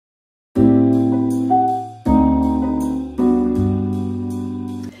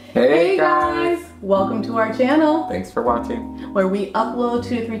Hey guys! Welcome to our channel. Thanks for watching. Where we upload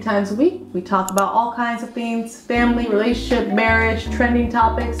 2 to 3 times a week. We talk about all kinds of things. Family, relationship, marriage, trending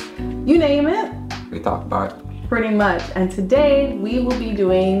topics. You name it. We talk about it. Pretty much. And today we will be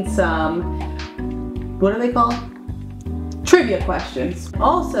doing some, what are they called? Trivia questions.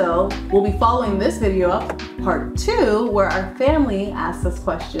 Also, we'll be following this video up, part 2, where our family asks us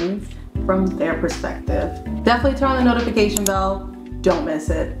questions from their perspective. Definitely turn on the notification bell. Don't miss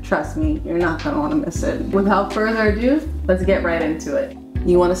it. Trust me, you're not gonna wanna miss it. Without further ado, let's get right into it.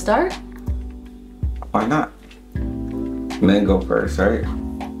 You wanna start? Why not? Men go first, right?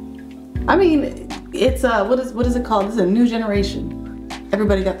 I mean, it's what is it called? This is a new generation.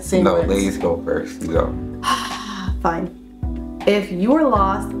 Everybody got the same No, words. ladies go first. You go. Fine. If you were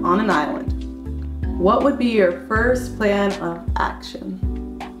lost on an island, what would be your first plan of action?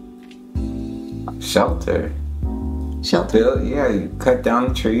 Shelter. Shelter. Yeah, you cut down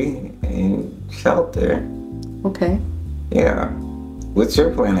a tree and shelter. Okay. Yeah. What's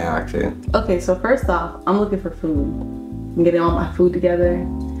your plan of action? Okay, so first off, I'm looking for food. I'm getting all my food together.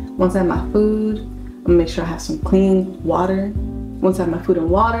 Once I have my food, I'm gonna make sure I have some clean water. Once I have my food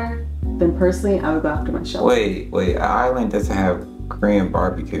and water, then personally, I would go after my shelter. Wait. An island doesn't have Korean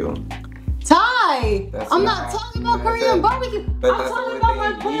barbecue. Ty! That's I'm not- not talking about that's Korean a- barbecue. but I'm that's talking what about they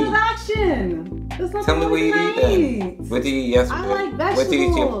my plan of eat. action. That's not Tell me what you eat then. eat. What did you eat yesterday? I like What did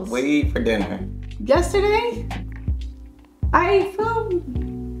vegetables. what did you eat for dinner? Yesterday, I ate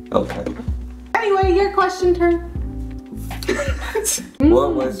food. Okay. Anyway, your question turn.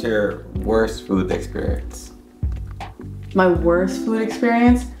 What was your worst food experience? My worst food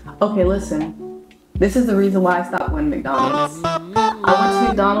experience? Okay, listen. This is the reason why I stopped going to McDonald's. I went to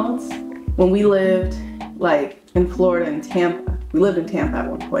McDonald's when we lived like in Florida in Tampa. We lived in Tampa at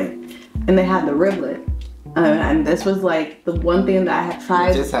one point, and they had the riblet. And this was like the one thing that I had tried.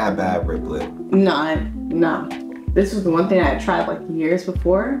 You just had bad riblet. No. This was the one thing I had tried like years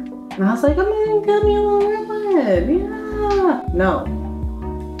before. And I was like, I'm gonna get me a little riblet. Yeah.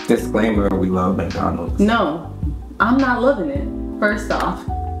 No. Disclaimer, we love McDonald's. No. I'm not loving it. First off,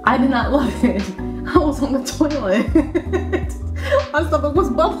 I did not love it. I was on the toilet. My stomach was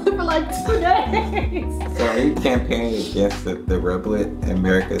bubbling for like 2 days. So are you campaigning against the riblet in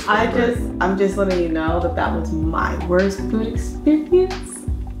America's favorite? I'm just letting you know that was my worst food experience.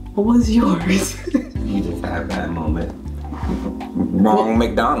 What was yours? You just had that moment. Wrong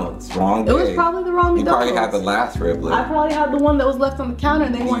McDonald's, wrong day. It was probably the wrong You McDonald's. probably had the last riblet. I probably had the one that was left on the counter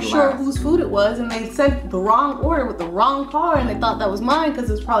and they weren't sure last. whose food it was, and they sent the wrong order with the wrong car, and they thought that was mine because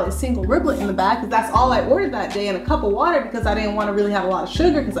it was probably a single riblet in the bag, because that's all I ordered that day, and a cup of water because I didn't want to really have a lot of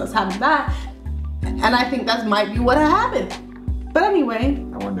sugar because I was having that. And I think that might be what happened. But anyway.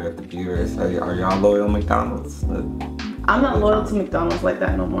 I wonder if the viewers, are y'all loyal McDonald's? I'm not loyal to McDonald's like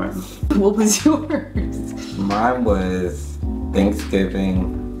that no more. What was yours? Mine was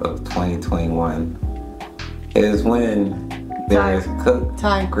Thanksgiving of 2021. It was when there was cooked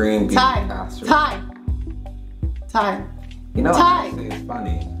green bean casserole. Ty. You know, Ty. actually, it's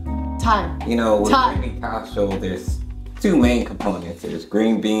funny. Ty. You know, with Ty. green bean casserole, there's 2 main components. There's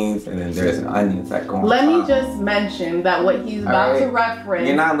green beans and then there's onions that go on Let top. me just mention that what he's about to reference.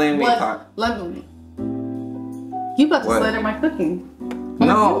 You're not letting me talk. You about to What? slander my cooking on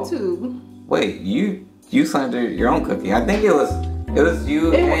No. YouTube. Wait, you slandered your own cooking. I think it was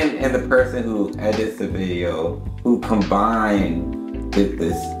you and the person who edits the video who combined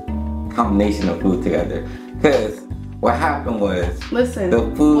this combination of food together. Because what happened was, Listen, the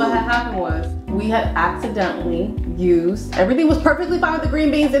food. what had happened was we had accidentally used, everything was perfectly fine with the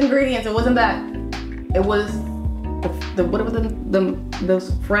green beans ingredients. It wasn't that. It was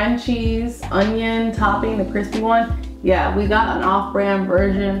those Frenchies, onion topping, the crispy one. Yeah, we got an off-brand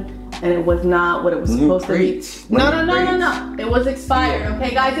version, and it was not what it was supposed to be. No. It was expired. Yeah.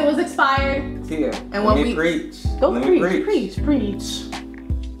 Okay, guys, it was expired. Yeah. And Let when me preach. Don't Let me preach.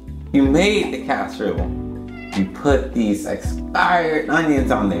 You made the casserole. You put these expired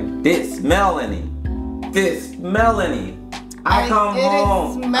onions on there. This smelling. I come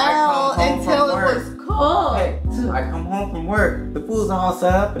home until it was cooked. Hey, I come home from work. The food's all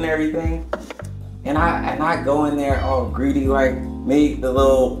set up and everything, and I go in there all greedy, like make the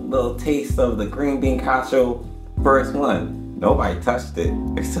little taste of the green bean casserole. First one, nobody touched it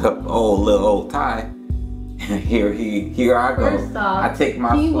except little old Ty. And here I go. First off, I take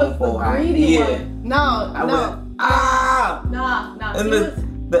my he was spoonful. the greedy I one. No. Went, Nah. and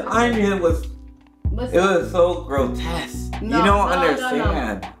the onion was. Listen. It was so grotesque. You don't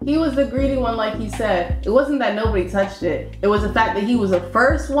understand. He was the greedy one, like he said. It wasn't that nobody touched it. It was the fact that he was the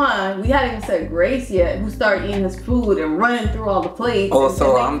first one, we hadn't even said grace yet, who started eating his food and running through all the plates. Oh,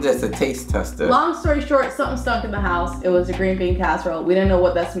 so I'm just a taste tester. Long story short, something stunk in the house. It was a green bean casserole. We didn't know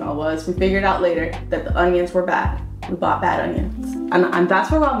what that smell was. We figured out later that the onions were bad. We bought bad onions. And that's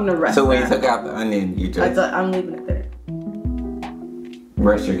where I'm gonna rest. So when you took out the onion, you just... I'm leaving it there.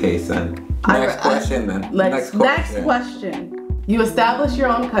 Rest your case then. Next question then. Next question. You establish your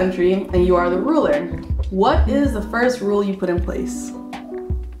own country and you are the ruler. What is the first rule you put in place?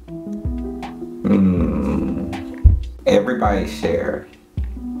 Everybody share.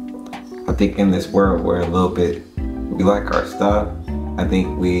 I think in this world we're a little bit, we like our stuff. I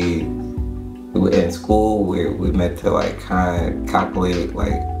think we in school we meant to like kind of calculate,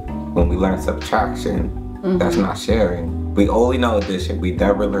 like when we learn subtraction, that's not sharing. We only know addition, we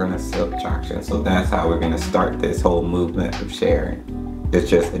never learn a subtraction. So that's how we're gonna start this whole movement of sharing. It's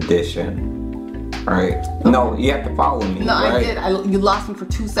just addition, right? Okay. No, you have to follow me. No, right? I did. You lost me for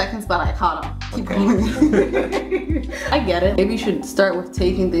 2 seconds, but I caught up. Keep okay. going. I get it. Maybe you should start with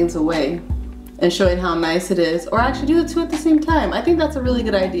taking things away and showing how nice it is, or actually do the two at the same time. I think that's a really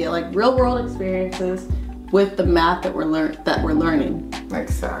good idea. Like real world experiences with the math that we're learning.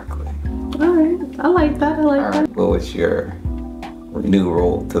 Exactly. All right, I like that. I like that. What was your new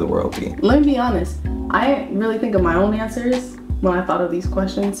role to the world be? Let me be honest. I didn't really think of my own answers when I thought of these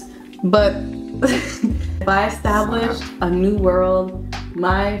questions, but if I established a new world,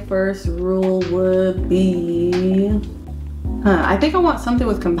 my first rule would be, I think I want something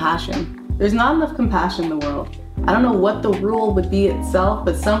with compassion. There's not enough compassion in the world. I don't know what the rule would be itself,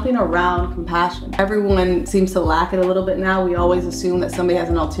 but something around compassion. Everyone seems to lack it a little bit now. We always assume that somebody has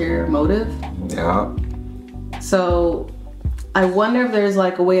an ulterior motive. Yeah. So I wonder if there's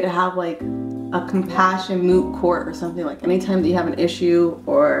like a way to have like a compassion moot court or something, like anytime that you have an issue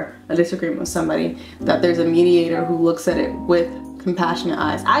or a disagreement with somebody, that there's a mediator who looks at it with compassionate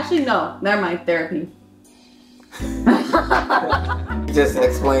eyes. Actually, no, never mind, therapy. Just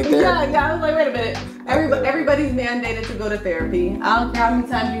explain therapy. Yeah, I was like, wait a minute. Everybody's mandated to go to therapy. I don't care how many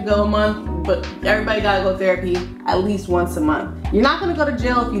times you go a month, but everybody gotta go to therapy at least once a month. You're not gonna go to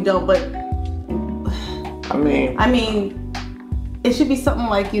jail if you don't, but I mean, it should be something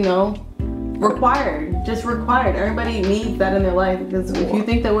like, you know, required. Just required. Everybody needs that in their life, because if you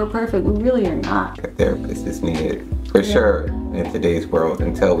think that we're perfect, we really are not. A therapist is needed for sure in today's world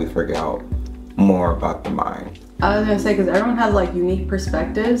until we figure out more about the mind. I was gonna say, because everyone has like unique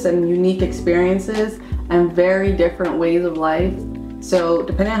perspectives and unique experiences and very different ways of life. So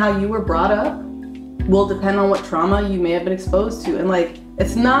depending on how you were brought up will depend on what trauma you may have been exposed to. And like,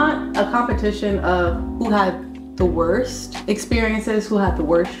 it's not a competition of who had the worst experiences, who had the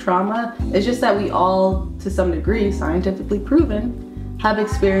worst trauma. It's just that we all, to some degree, scientifically proven, have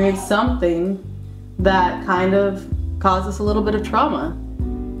experienced something that kind of caused us a little bit of trauma.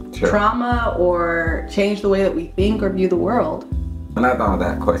 Sure. Trauma or change the way that we think or view the world. When I thought of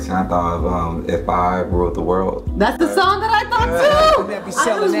that question, I thought of If I Ruled the World. That's the song that I thought too!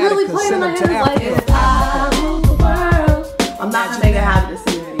 I was really playing in my head like, if I ruled the world. I'm not gonna make a habit of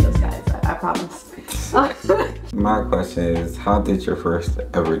singing videos, guys, I promise. My question is, how did your first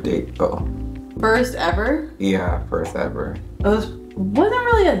ever date go? First ever? Yeah, first ever. Wasn't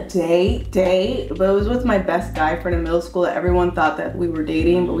really a date, but it was with my best guy friend in middle school that everyone thought that we were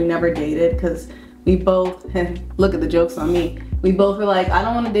dating, but we never dated because we both, and look at the jokes on me, we both were like, I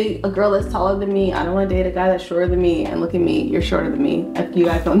don't want to date a girl that's taller than me, I don't want to date a guy that's shorter than me, and look at me, you're shorter than me. If you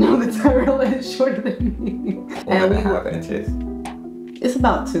guys don't know, the Tyrell is shorter than me. And we were, inches. It's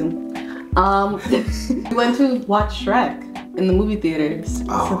about 2. We went to watch Shrek in the movie theaters.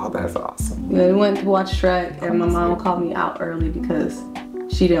 Oh, that's awesome. Yeah, we went to watch Shrek, and my mom called me out early because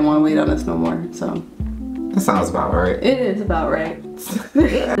she didn't want to wait on us no more, so. That sounds about right. It is about right.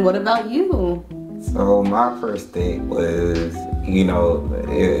 What about you? So my first date was, you know,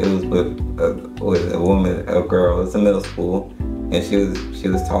 it was with a woman, a girl. It's in middle school, and she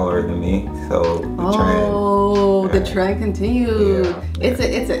was taller than me. So the trend continued. Yeah.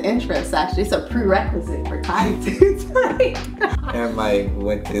 It's an interest actually. It's a prerequisite for T&Ty. And like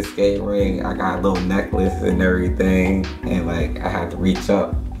went to the skate ring. I got a little necklace and everything, and like I had to reach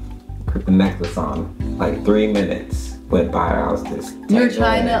up, put the necklace on. Like 3 minutes went by. I was just you were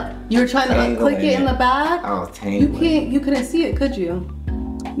trying to unclick it in the back. I was tangling. You couldn't see it, could you?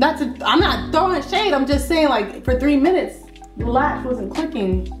 I'm not throwing shade. I'm just saying, like, for 3 minutes the latch wasn't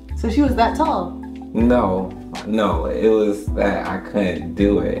clicking. So she was that tall. No, it was that I couldn't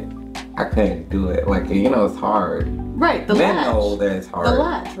do it. I couldn't do it. Like, you know, it's hard. Right, the Men latch. know that it's hard. The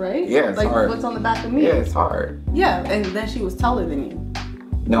latch, right? Yeah, it's like hard. what's on the back of me. Yeah, it's hard. Yeah, and then she was taller than you.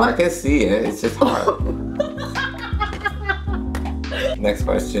 No, I can see it. It's just hard. Next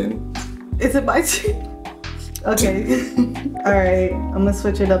question. Is it my turn? Okay. All right, I'm gonna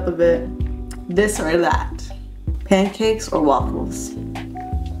switch it up a bit. This or that? Pancakes or waffles?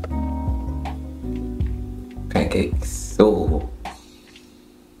 Pancakes. Ooh.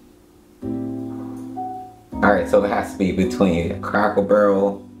 Alright, so it has to be between Cracker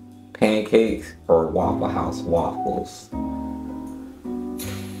Barrel pancakes or Waffle House waffles.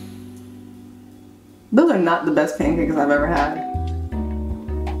 Those are not the best pancakes I've ever had.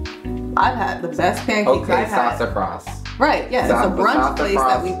 I've had the best pancakes I've had. Sassafras. Right, yeah, it's a brunch place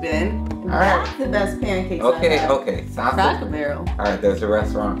that we've been. Alright. That's the best pancakes I've Okay, had. okay. Cracker Barrel. Alright, there's a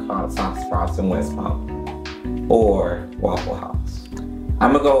restaurant called Sassafras in West Palm. Or Waffle House.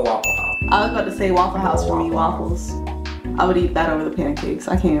 I'm gonna go Waffle House. I was about to say Waffle House for me, Waffle waffles. I would eat that over the pancakes.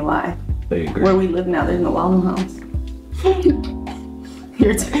 I can't even lie. So you agree. Where we live now, there's no Waffle House.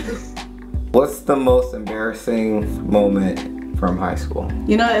 Your turn. What's the most embarrassing moment from high school?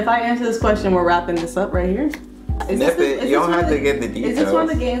 You know, if I answer this question, we're wrapping this up right here. You don't have to get the details. Is this one of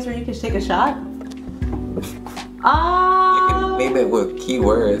the games where you can take a shot? You can name it with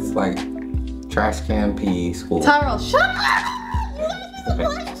keywords like trash can, pee, school. Tyrell, shut up!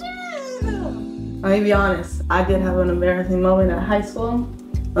 Let me be honest. I did have an embarrassing moment at high school.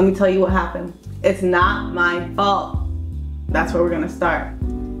 Let me tell you what happened. It's not my fault. That's where we're gonna start.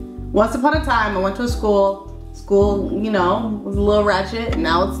 Once upon a time, I went to a school. School, you know, was a little ratchet, and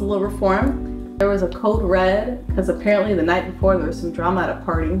now it's a little reformed. There was a code red, because apparently the night before there was some drama at a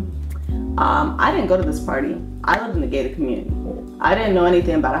party. I didn't go to this party. I lived in the gated community. I didn't know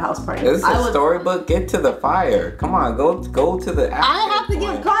anything about a house party. This is a storybook. Get to the fire. Come on, go to the action I have to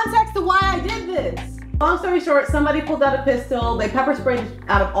point. give context to why I did this. Long story short, somebody pulled out a pistol. They pepper sprayed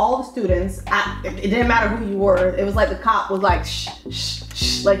out of all the students. It didn't matter who you were. It was like the cop was like, shh, shh,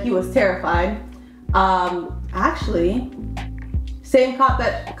 shh, like he was terrified. Actually, same cop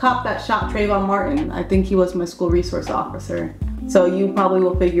that shot Trayvon Martin. I think he was my school resource officer. So you probably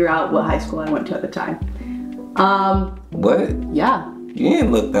will figure out what high school I went to at the time. What? Yeah. You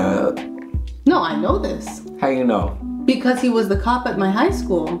didn't look that up. No, I know this. How you know? Because he was the cop at my high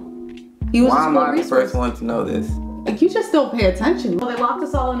school. He was Why a am school I the resource. first one to know this? Like, you just don't pay attention. Well, they locked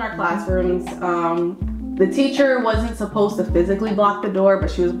us all in our classrooms. The teacher wasn't supposed to physically block the door, but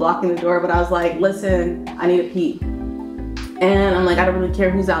she was blocking the door. But I was like, listen, I need to pee. And I'm like, I don't really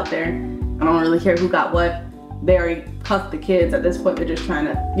care who's out there. I don't really care who got what. They already cuffed the kids. At this point, they're just trying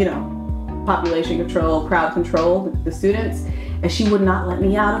to, you know, population control, crowd control the students. And she would not let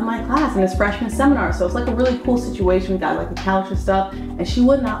me out of my class in this freshman seminar. So it's like a really cool situation. We got like a couch and stuff. And she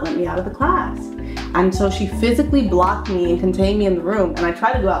would not let me out of the class. And so she physically blocked me and contained me in the room. And I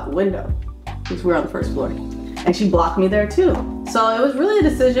tried to go out the window because we were on the first floor. And she blocked me there too. So it was really a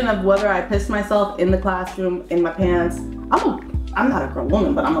decision of whether I pissed myself in the classroom, in my pants. I'm not a grown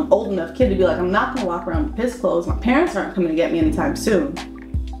woman, but I'm an old enough kid to be like, I'm not gonna walk around with piss clothes. My parents aren't coming to get me anytime soon.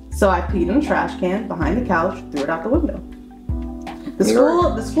 So I peed in a trash can behind the couch, threw it out the window.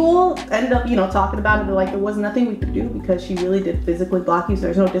 The school ended up, you know, talking about it. They're like, there was nothing we could do because she really did physically block you. So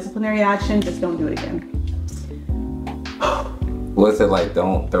there's no disciplinary action. Just don't do it again. Was it like,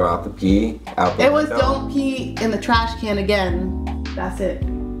 don't throw out the pee out the window? It was, don't pee in the trash can again. That's it.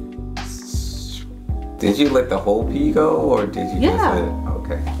 Did you let the whole pee go, or did you just let it?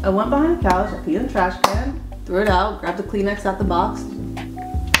 Okay. I went behind the couch, I peed in the trash can, threw it out, grabbed the Kleenex out the box.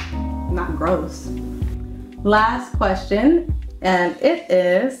 Not gross. Last question, and it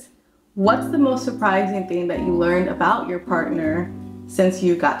is, what's the most surprising thing that you learned about your partner since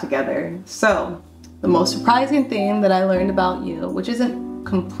you got together? So, the most surprising thing that I learned about you, which isn't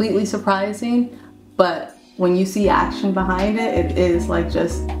completely surprising, but when you see action behind it, it is like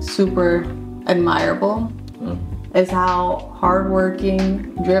just super admirable, is how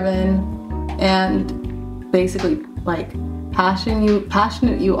hardworking, driven, and basically like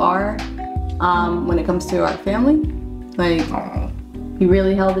passionate you are when it comes to our family. Like, he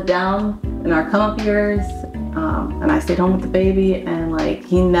really held it down in our come up years, and I stayed home with the baby, and like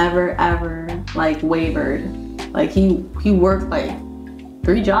he never ever like wavered. Like he worked like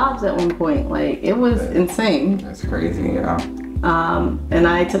 3 jobs at one point. Like, it was insane. That's crazy, yeah. And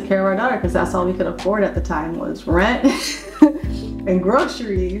I took care of our daughter because that's all we could afford at the time was rent and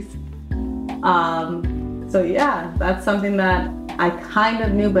groceries. So yeah, that's something that I kind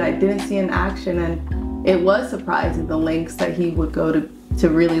of knew, but I didn't see in action, and it was surprising the lengths that he would go to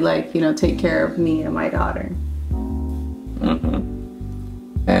really, like, you know, take care of me and my daughter.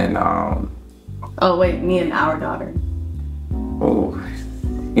 And oh wait, me and our daughter. Oh,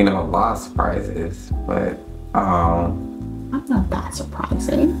 you know, a lot of surprises, but I'm not that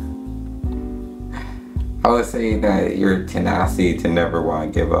surprising. I would say that your tenacity to never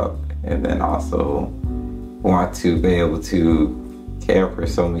want to give up, and then also want to be able to care for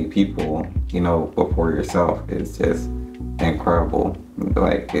so many people, you know, before yourself is just incredible.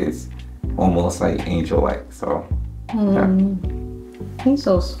 Like, it's almost like angel-like. So He's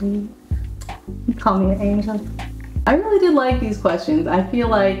so sweet. You call me an angel. I really did like these questions. I feel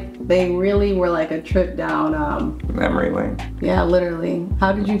like they really were like a trip down memory lane. Yeah, literally.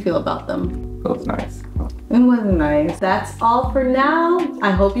 How did you feel about them? It was nice. It was nice. That's all for now.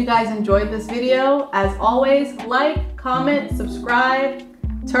 I hope you guys enjoyed this video. As always, like, comment, subscribe,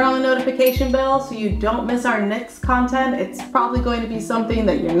 turn on the notification bell so you don't miss our next content. It's probably going to be something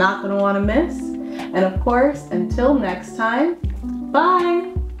that you're not going to want to miss. And of course, until next time,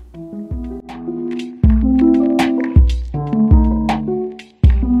 bye.